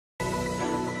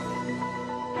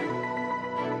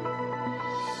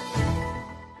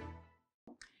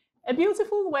A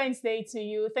beautiful Wednesday to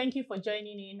you. Thank you for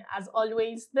joining in. As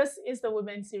always, this is the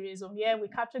Women Series. Here we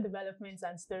capture developments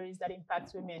and stories that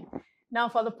impact women. Now,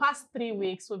 for the past 3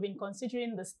 weeks, we've been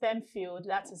considering the STEM field,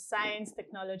 that is science,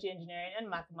 technology, engineering, and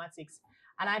mathematics.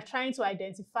 And I'm trying to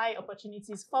identify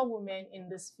opportunities for women in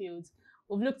this field.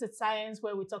 We've looked at science,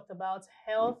 where we talked about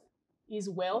health is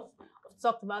wealth. We've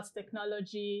talked about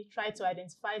technology, tried to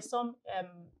identify some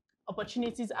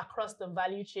opportunities across the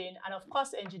value chain, and of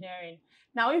course, engineering.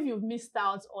 Now, if you've missed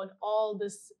out on all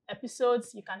these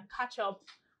episodes, you can catch up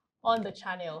on the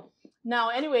channel. Now,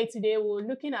 anyway, today we're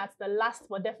looking at the last,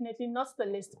 but definitely not the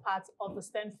least part of the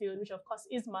STEM field, which of course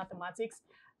is mathematics.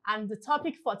 And the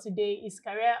topic for today is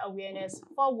career awareness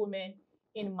for women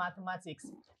in mathematics.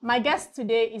 My guest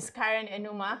today is Karen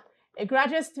Enumah, a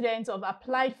graduate student of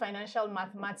Applied Financial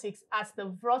Mathematics at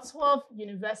the Wrocław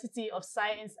University of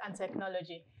Science and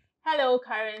Technology. Hello,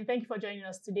 Karen. Thank you for joining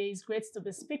us today. It's great to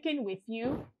be speaking with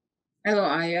you. Hello,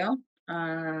 Aya.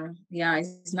 Yeah,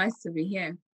 it's nice to be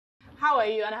here. How are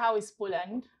you and how is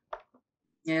Poland?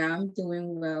 Yeah, I'm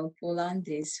doing well. Poland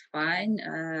is fine.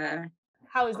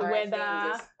 How is the Currently in the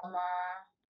weather? summer.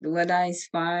 The weather is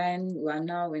fine. We are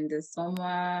now in the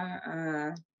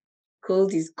summer.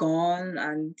 Cold is gone,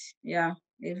 and yeah,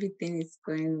 everything is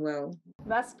going well.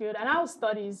 That's good. And how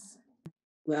studies?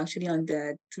 We're actually on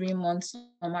the 3 month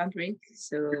summer break,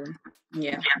 so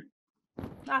yeah.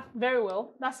 Very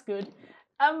well. That's good.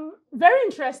 Very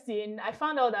interesting. I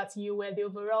found out that you were the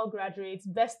overall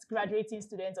best graduating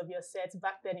student of your set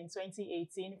back then in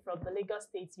 2018 from the Lagos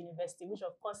State University, which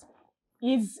of course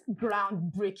is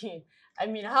groundbreaking. I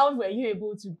mean, how were you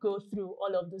able to go through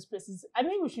all of those places? I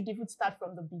mean, we should even start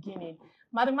from the beginning.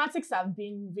 Mathematics have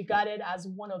been regarded as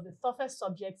one of the toughest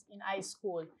subjects in high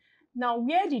school. Now,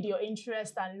 where did your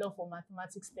interest and love for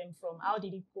mathematics stem from? How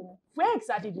did it come? Where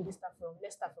exactly did it start from?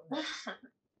 Let's start from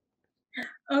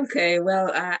there. Okay,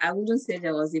 well, I wouldn't say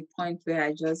there was a point where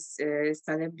I just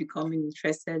started becoming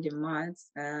interested in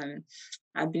maths.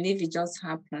 I believe it just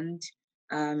happened.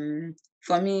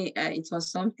 For me, it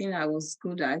was something I was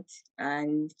good at,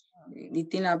 and the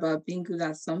thing about being good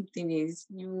at something is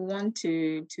you want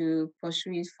to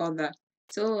pursue it further.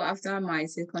 So after my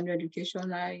secondary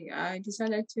education, I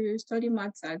decided to study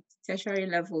maths at tertiary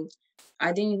level.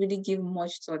 I didn't really give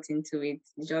much thought into it.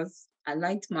 Just I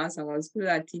liked maths, I was good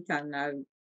at it, and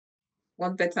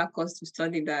what better course to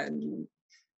study than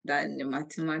the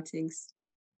mathematics?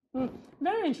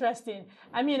 Very interesting.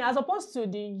 I mean, as opposed to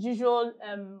the usual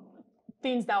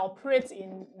things that operate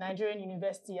in Nigerian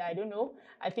university, I don't know.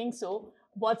 I think so.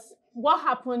 But what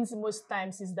happens most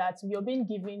times is that you're being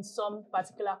given some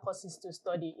particular courses to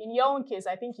study. In your own case,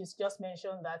 I think you just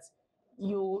mentioned that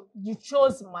you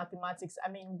chose mathematics. I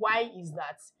mean, why is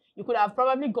that? You could have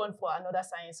probably gone for another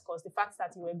science course, the fact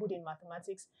that you were good in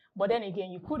mathematics, but then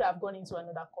again, you could have gone into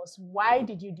another course. Why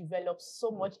did you develop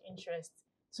so much interest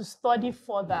to study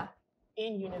further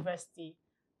in university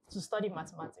to study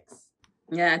mathematics?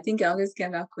 Yeah, I think I always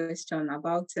get that question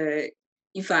about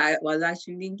if I was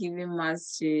actually given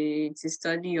maths to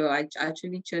study, or I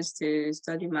actually chose to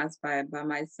study maths by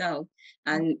myself.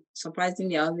 And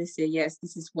surprisingly, I always say, yes,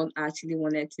 this is what I actually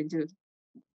wanted to do.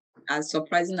 As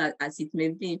surprising as it may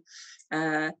be.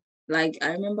 Uh, like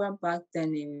I remember back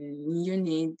then in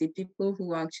uni, the people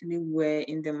who actually were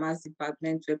in the maths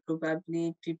department were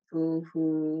probably people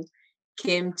who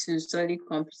came to study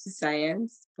computer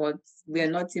science, but were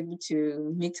not able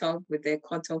to meet up with their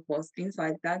cutoff or things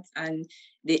like that, and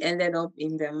they ended up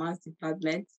in the maths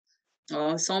department.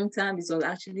 Or sometimes it was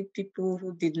actually people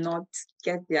who did not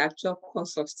get the actual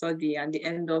course of study and they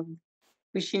end up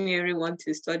pushing everyone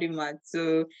to study math.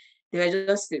 So there were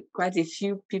just quite a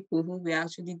few people who were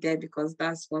actually there because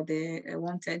that's what they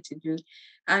wanted to do.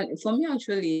 And for me,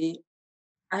 actually,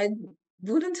 I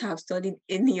wouldn't have studied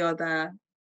any other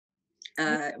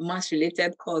You, math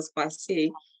related course per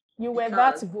se you were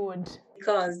that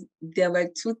because good. there were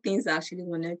two things I actually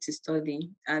wanted to study,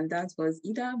 and that was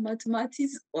either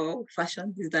mathematics or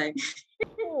fashion design.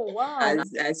 Oh, wow.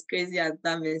 As crazy as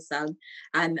that may sound.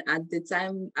 And at the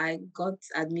time I got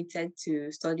admitted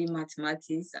to study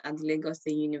mathematics at Lagos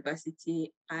State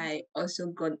University, I also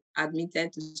got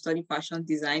admitted to study fashion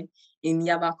design in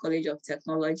Yaba College of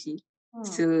Technology. Hmm.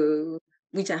 So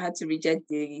which I had to reject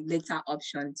the later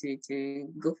option to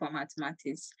go for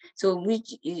mathematics. So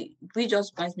which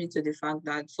just points me to the fact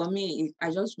that for me,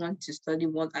 I just want to study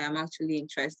what I am actually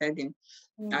interested in,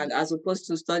 Hmm. and as opposed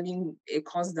to studying a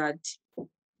course that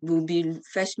will be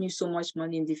fetch me so much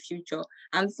money in the future.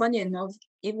 And funny enough,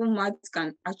 even maths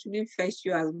can actually fetch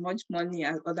you as much money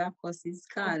as other courses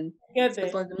can. Get So,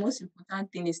 there. but the most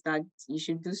important thing is that you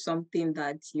should do something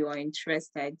that you are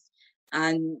interested.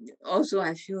 And also,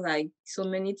 I feel like so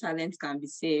many talents can be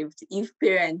saved if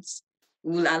parents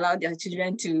will allow their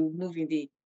children to move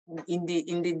in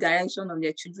the direction of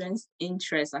their children's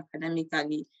interest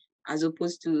academically, as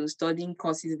opposed to studying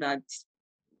courses that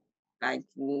like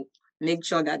will make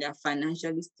sure that they're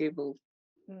financially stable.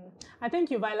 I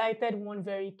think you've highlighted one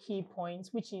very key point,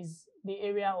 which is the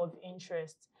area of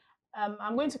interest.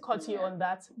 I'm going to cut you on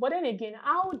that. But then again,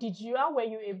 how were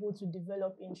you able to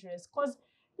develop interest? Because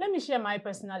let me share my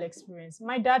personal experience.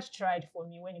 My dad tried for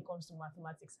me when it comes to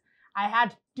mathematics. I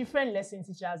had different lesson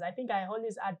teachers. I think I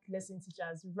always had lesson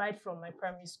teachers right from my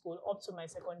primary school up to my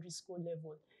secondary school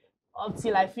level. Up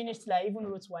till I finished, till I even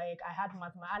wrote WAEC, I had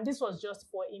mathematics. And this was just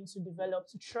for him to develop,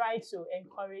 to try to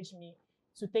encourage me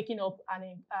to taking up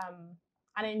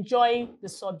and enjoy the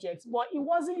subject, but it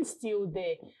wasn't still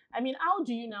there. I mean, how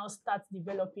do you now start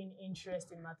developing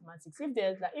interest in mathematics?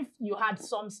 If you had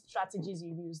some strategies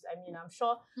you used, I mean, I'm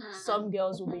sure some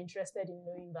girls will be interested in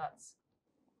knowing that.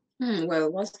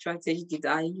 Well, what strategy did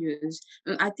I use?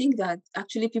 I think that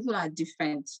actually people are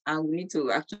different, and we need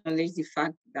to acknowledge the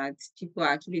fact that people are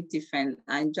actually different.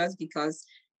 And just because,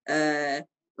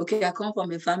 okay, I come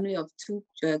from a family of two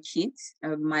kids,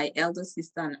 my elder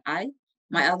sister and I.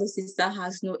 My elder sister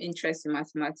has no interest in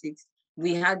mathematics.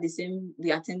 We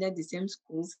attended the same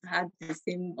schools, had the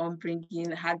same upbringing,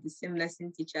 had the same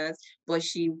lesson teachers, but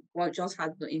she just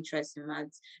had no interest in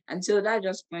maths. And so that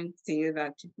just points to you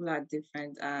that people are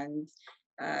different. And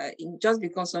just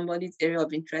because somebody's area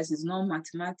of interest is not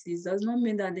mathematics does not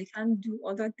mean that they can't do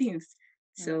other things.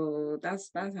 So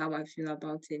that's how I feel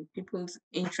about it. People's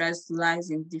interest lies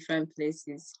in different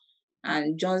places.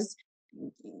 And just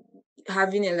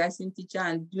having a lesson teacher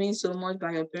and doing so much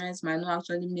by your parents might not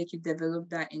actually make you develop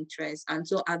that interest. And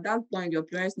so at that point, your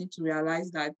parents need to realize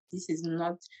that this is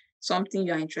not something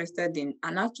you're interested in,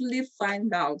 and actually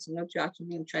find out what you're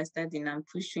actually interested in and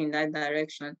push you in that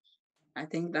direction. I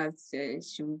think that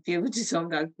should be able to solve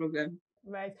that problem.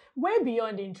 Right. Way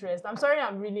beyond interest. I'm sorry,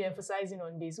 I'm really emphasizing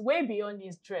on this. Way beyond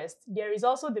interest, there is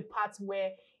also the part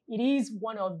where it is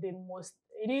one of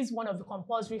the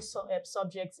compulsory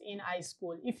subjects in high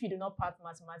school. If you do not pass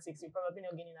mathematics, you're probably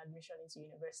not getting admission into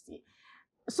university.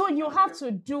 So you have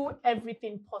to do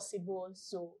everything possible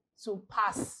to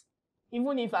pass,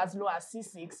 even if as low as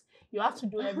C6, you have to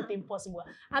do everything possible.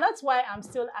 And that's why I'm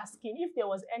still asking if there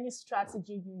was any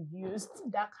strategy you used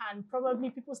that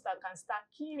people can start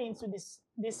keying into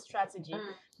this strategy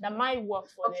that might work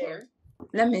for them.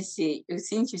 Let me see.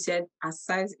 Since you said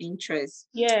aside interest,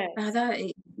 Yeah.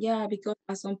 yeah, because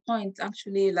at some point,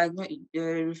 actually, like when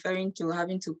you're referring to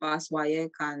having to pass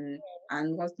WAEC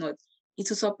and whatnot, it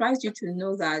will surprise you to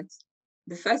know that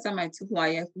the first time I took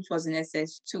WAEC, which was in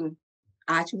SS2,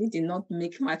 I actually did not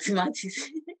make mathematics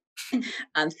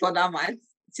and further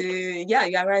maths. So yeah,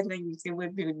 you're right when you say we're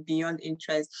beyond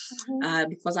interest,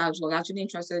 because I was actually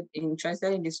interested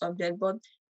in the subject, but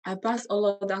I passed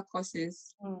all other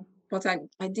courses, but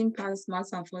I didn't pass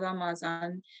maths and further maths,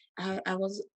 and I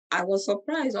was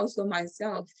surprised also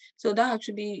myself. So that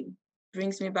actually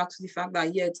brings me back to the fact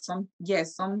that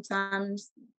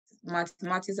sometimes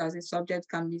mathematics as a subject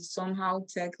can be somehow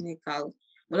technical,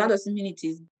 but that doesn't mean it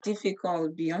is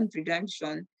difficult beyond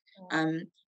redemption. I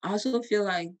also feel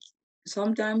like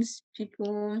sometimes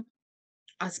people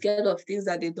are scared of things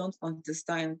that they don't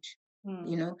understand,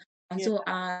 you know. And so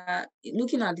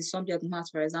looking at the subject math,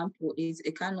 for example, is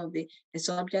a kind of a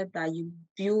subject that you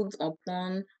build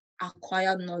upon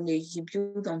acquired knowledge, you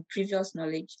build on previous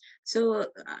knowledge. So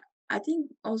I think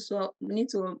also we need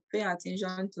to pay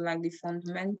attention to like the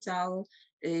fundamental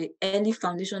early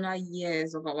foundational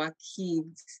years of our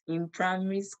kids in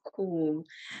primary school,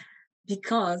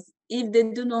 because if they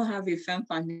do not have a firm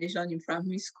foundation in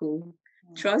primary school,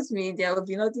 trust me, there will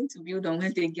be nothing to build on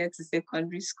when they get to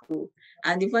secondary school.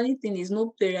 And the funny thing is,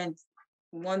 no parent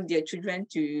want their children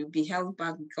to be held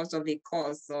back because of a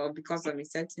course or because of a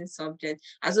certain subject.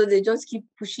 And so they just keep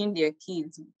pushing their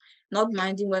kids, not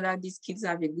minding whether these kids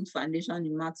have a good foundation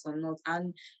in maths or not.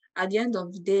 And at the end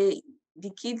of the day,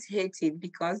 the kids hate it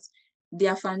because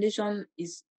their foundation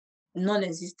is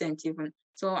non-existent even.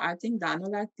 So I think that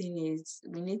another thing is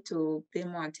we need to pay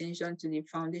more attention to the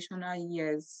foundational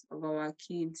years of our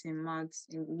kids in maths.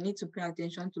 We need to pay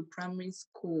attention to primary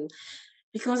school,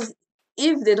 because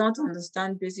if they don't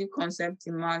understand basic concepts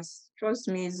in maths, trust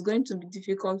me, it's going to be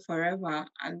difficult forever.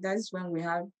 And that's when we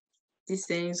have these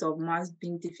sayings of maths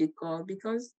being difficult,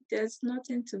 because there's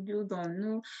nothing to build on,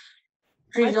 no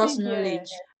previous knowledge.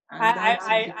 And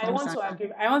I want to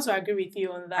agree. I want to agree with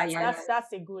you on that.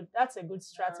 That's a good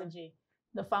strategy.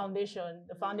 The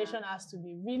foundation has to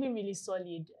be really, really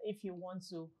solid if you want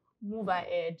to move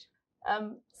ahead.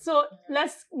 So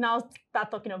let's now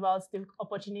start talking about the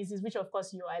opportunities, which of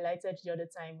course you highlighted the other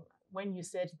time when you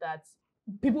said that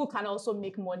people can also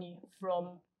make money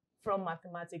from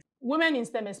mathematics. Women in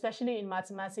STEM, especially in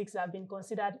mathematics, have been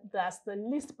considered as the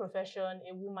least profession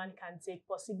a woman can take,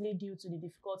 possibly due to the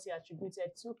difficulty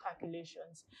attributed to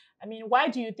calculations. I mean, why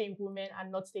do you think women are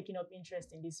not taking up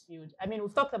interest in this field? I mean,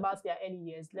 we've talked about their early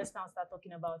years. Let's now start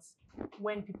talking about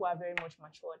when people are very much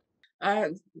matured. Uh,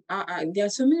 there are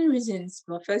so many reasons,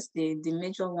 but first, the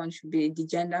major one should be the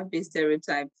gender-based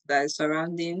stereotype that is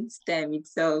surrounding STEM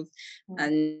itself.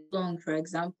 And long, for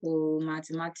example,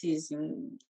 mathematics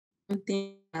and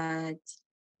something that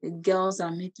girls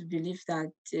are made to believe that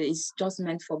it's just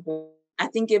meant for boys. I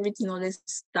think everything always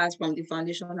starts from the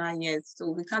foundational years.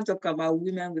 So we can't talk about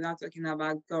women without talking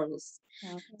about girls.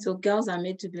 So girls are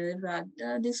made to believe that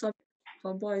this is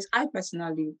for boys. I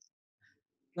personally,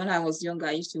 when I was younger,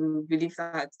 I used to believe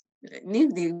that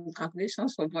leave the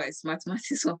calculations for boys,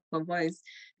 mathematics for boys.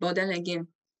 But then again,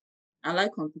 I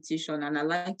like competition and I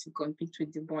like to compete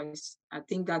with the boys. I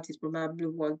think that is probably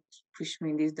what pushed me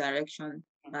in this direction.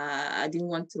 I didn't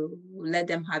want to let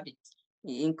them have it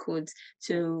in code,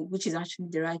 so which is actually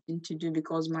the right thing to do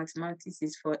because mathematics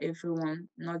is for everyone,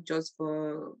 not just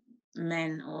for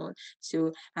men or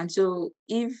so. And so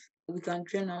if we can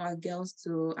train our girls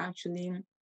to actually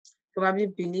probably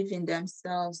believe in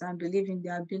themselves and believe in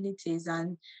their abilities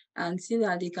and see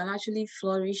that they can actually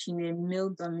flourish in a male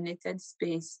dominated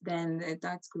space, then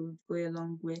that could go a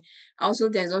long way. Also,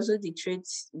 there's also the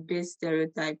trait-based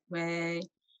stereotype where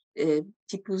uh,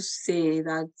 people say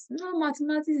that no,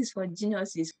 mathematics is for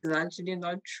geniuses. It's actually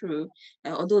not true.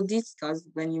 Although this, because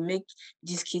when you make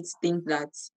these kids think that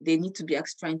they need to be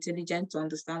extra intelligent to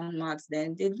understand maths,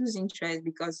 then they lose interest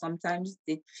because sometimes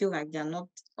they feel like they're not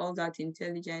all that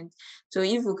intelligent. So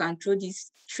if we can throw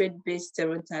this trait-based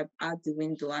stereotype out the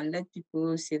window and let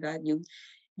people say that you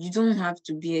don't have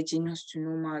to be a genius to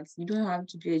know maths, you don't have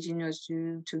to be a genius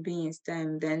to be in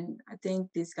STEM, then I think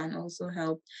this can also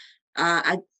help.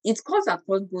 It goes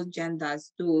across both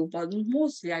genders too, but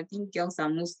mostly I think girls are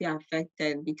mostly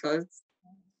affected because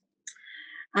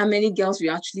how many girls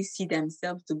will actually see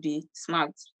themselves to be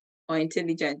smart or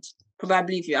intelligent?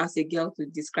 Probably if you ask a girl to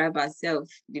describe herself,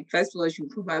 the first word she'll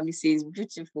probably say is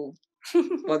beautiful,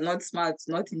 but not smart,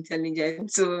 not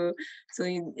intelligent. So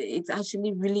it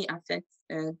actually really affects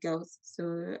girls.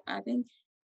 So I think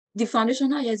the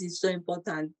foundational years is so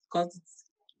important because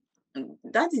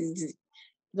that is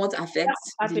what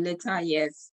affects That's the later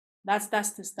years. that's the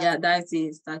Yeah, starting. that's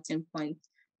the starting point.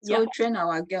 Yeah. So train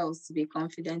our girls to be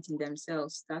confident in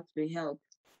themselves. That will help.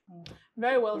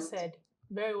 Very well said.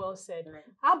 Very well said.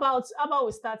 How about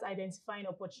we start identifying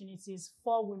opportunities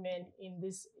for women in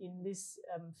this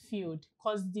field?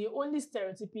 Because the only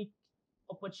stereotypic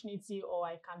opportunity or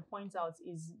I can point out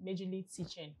is majorly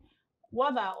teaching.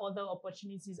 What are other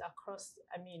opportunities across,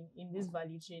 I mean, in this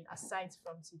value chain aside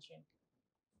from teaching?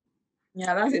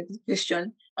 Yeah, that's a good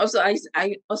question. Also,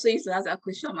 I also used to ask that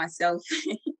question myself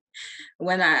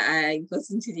when I got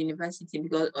into the university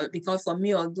because for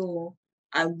me, although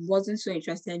I wasn't so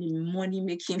interested in money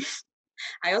making,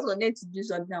 I also wanted to do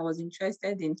something I was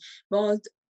interested in. But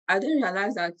I didn't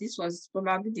realize that this was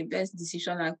probably the best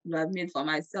decision I could have made for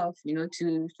myself,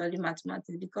 to study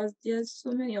mathematics because there's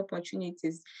so many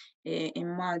opportunities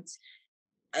in maths.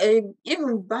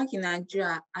 Even back in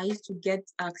Nigeria, I used to get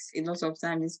asked a lot of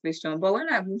time this question. But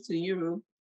when I moved to Europe,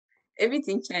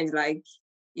 everything changed. Like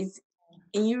it's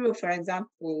in Europe, for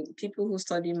example, people who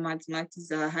study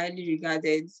mathematics are highly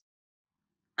regarded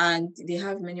and they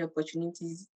have many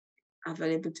opportunities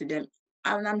available to them.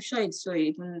 And I'm sure it's so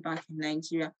even back in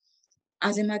Nigeria.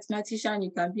 As a mathematician,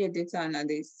 you can be a data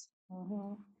analyst,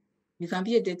 Mhm. you can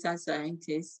be a data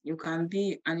scientist, you can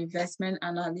be an investment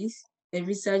analyst, a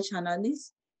research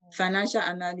analyst, financial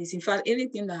analyst. In fact,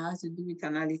 anything that has to do with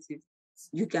analysis,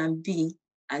 you can be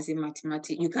as a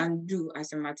you can do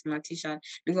as a mathematician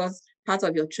because part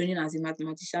of your training as a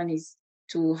mathematician is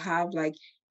to have like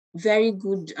very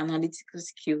good analytical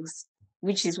skills,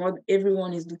 which is what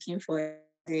everyone is looking for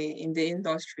in the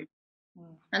industry.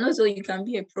 And also you can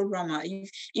be a programmer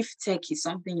if tech is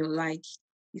something you like.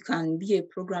 You can be a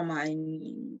programmer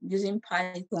in using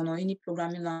Python or any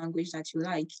programming language that you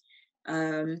like.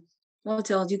 Um,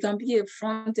 what else? You can be a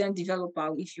front-end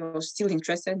developer if you're still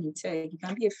interested in tech. You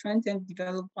can be a front-end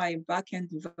developer, a back-end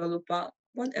developer,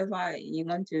 whatever you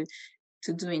want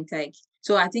to do in tech.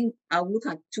 So I think I'll look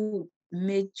at two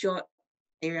major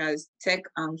areas, tech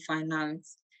and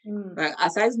finance. Mm. Like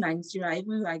aside Nigeria,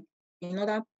 even like in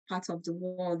other parts of the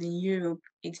world, in Europe,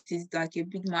 it is like a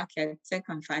big market, tech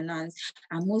and finance.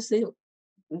 And mostly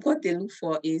what they look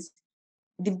for is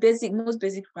most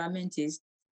basic requirement is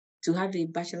to have a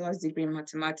bachelor's degree in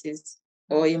mathematics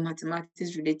or a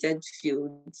mathematics related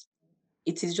field.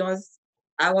 It is just,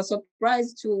 I was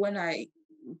surprised too when I,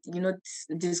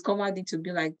 discovered it to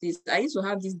be like this. I used to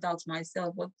have this doubt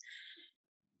myself, but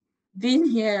being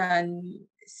here and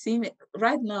seeing it,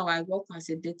 right now, I work as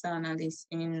a data analyst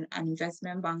in an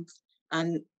investment bank,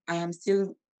 and I am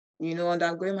still,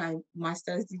 undergoing my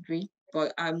master's degree,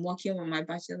 but I'm working on my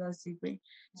bachelor's degree.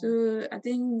 So I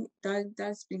think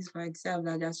that speaks for itself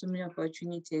that there are so many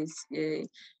opportunities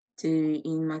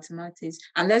in mathematics.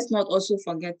 And let's not also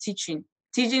forget teaching.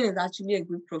 Teaching is actually a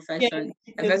good profession,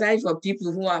 especially for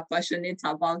people who are passionate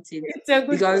about it. It's a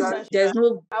good Because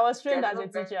profession. I was trained as a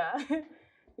teacher.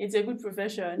 It's a good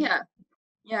profession.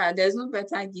 Yeah, there's no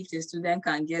better gift a student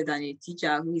can get than a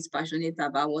teacher who is passionate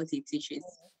about what he teaches.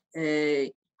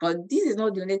 But this is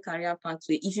not the only career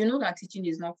pathway. If you know that teaching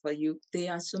is not for you,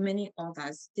 there are so many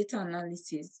others. Data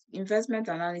analysis, investment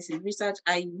analysis, research.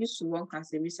 I used to work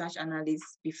as a research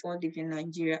analyst before leaving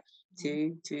Nigeria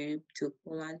to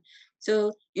Poland.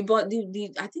 So, but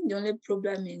I think the only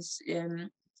problem is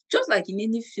just like in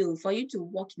any field, for you to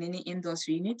work in any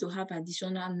industry, you need to have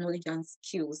additional knowledge and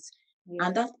skills.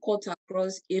 And that cut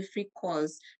across every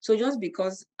course. So just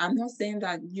because I'm not saying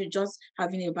that you just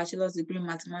having a bachelor's degree in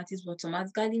mathematics will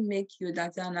automatically make you a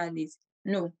data analyst.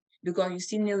 No, because you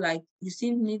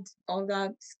still need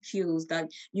other skills that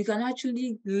you can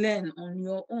actually learn on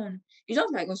your own. It's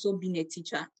just like also being a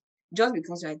teacher. Just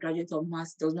because you're a graduate of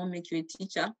maths does not make you a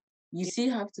teacher. You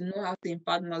still have to know how to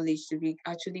impart knowledge to be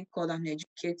actually called an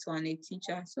educator and a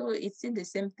teacher. So it's still the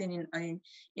same thing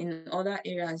in other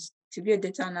areas. To be a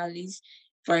data analyst,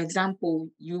 for example,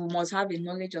 you must have a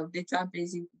knowledge of the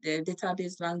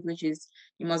database languages.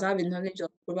 You must have a knowledge of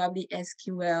probably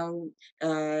SQL,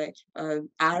 R,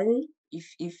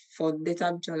 if for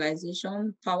data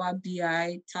visualization, Power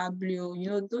BI, Tableau,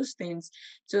 those things.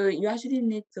 So you actually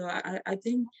need to, I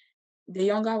think the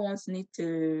younger ones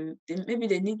maybe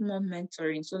they need more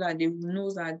mentoring so that they will know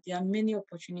that there are many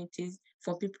opportunities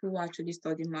for people who actually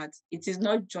study maths.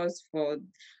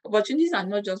 Opportunities are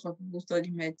not just for people who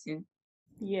study medicine,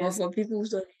 but for people who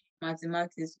study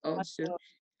mathematics also.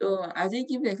 So I think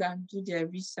if they can do their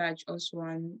research also,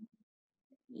 and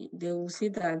they will see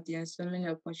that there are so many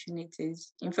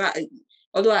opportunities. In fact,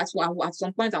 although at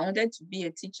some point I wanted to be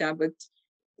a teacher, but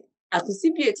I could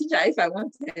still be a teacher if I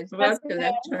wanted, probably a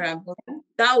lecturer, but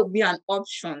that would be an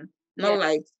option, not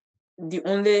like the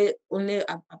only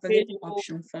available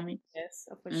option for me. Yes.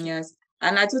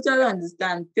 And I totally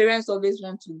understand. Parents always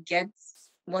want to get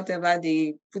whatever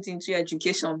they put into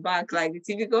education back. Like the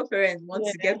typical parents want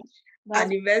to get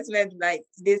an investment, like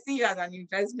they see you as an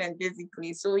investment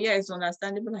basically. So yeah, it's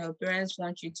understandable that your parents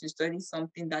want you to study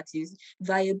something that is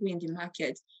viable in the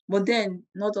market. But then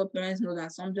not all parents know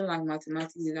that something like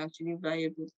mathematics is actually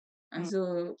viable. And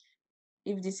so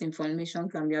if this information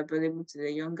can be available to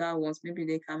the younger ones, maybe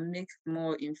they can make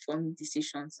more informed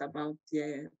decisions about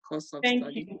their course of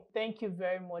study. Thank you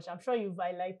very much. I'm sure you've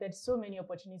highlighted so many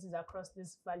opportunities across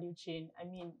this value chain. I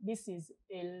mean, this is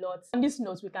a lot. On this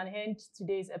note, we can end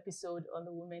today's episode on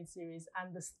the Women series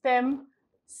and the STEM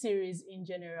series in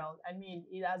general. I mean,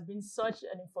 it has been such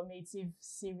an informative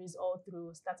series all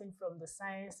through, starting from the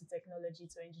science to technology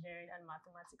to engineering and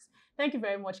mathematics. Thank you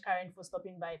very much, Karen, for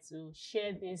stopping by to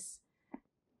share this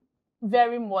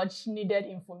very much needed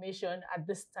information at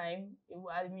this time. It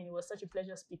was such a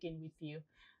pleasure speaking with you.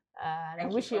 And I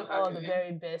wish you all the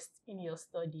very best in your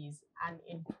studies and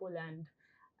in Poland.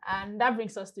 And that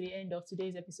brings us to the end of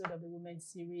today's episode of the Women's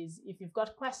Series. If you've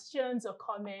got questions or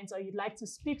comments, or you'd like to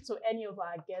speak to any of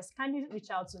our guests, kindly reach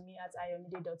out to me at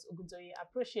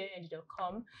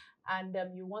ayomide.oguntoye@proshare.com. And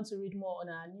you want to read more on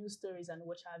our news stories and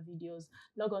watch our videos,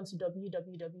 log on to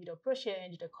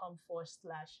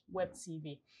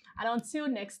www.proshare.com/webtv. And until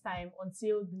next time,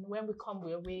 until when we come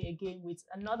your way again with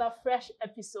another fresh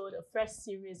episode, a fresh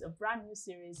series, a brand new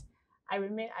series, I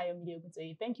remain Ayomide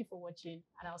Oguntoye. Thank you for watching,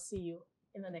 and I'll see you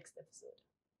in the next episode.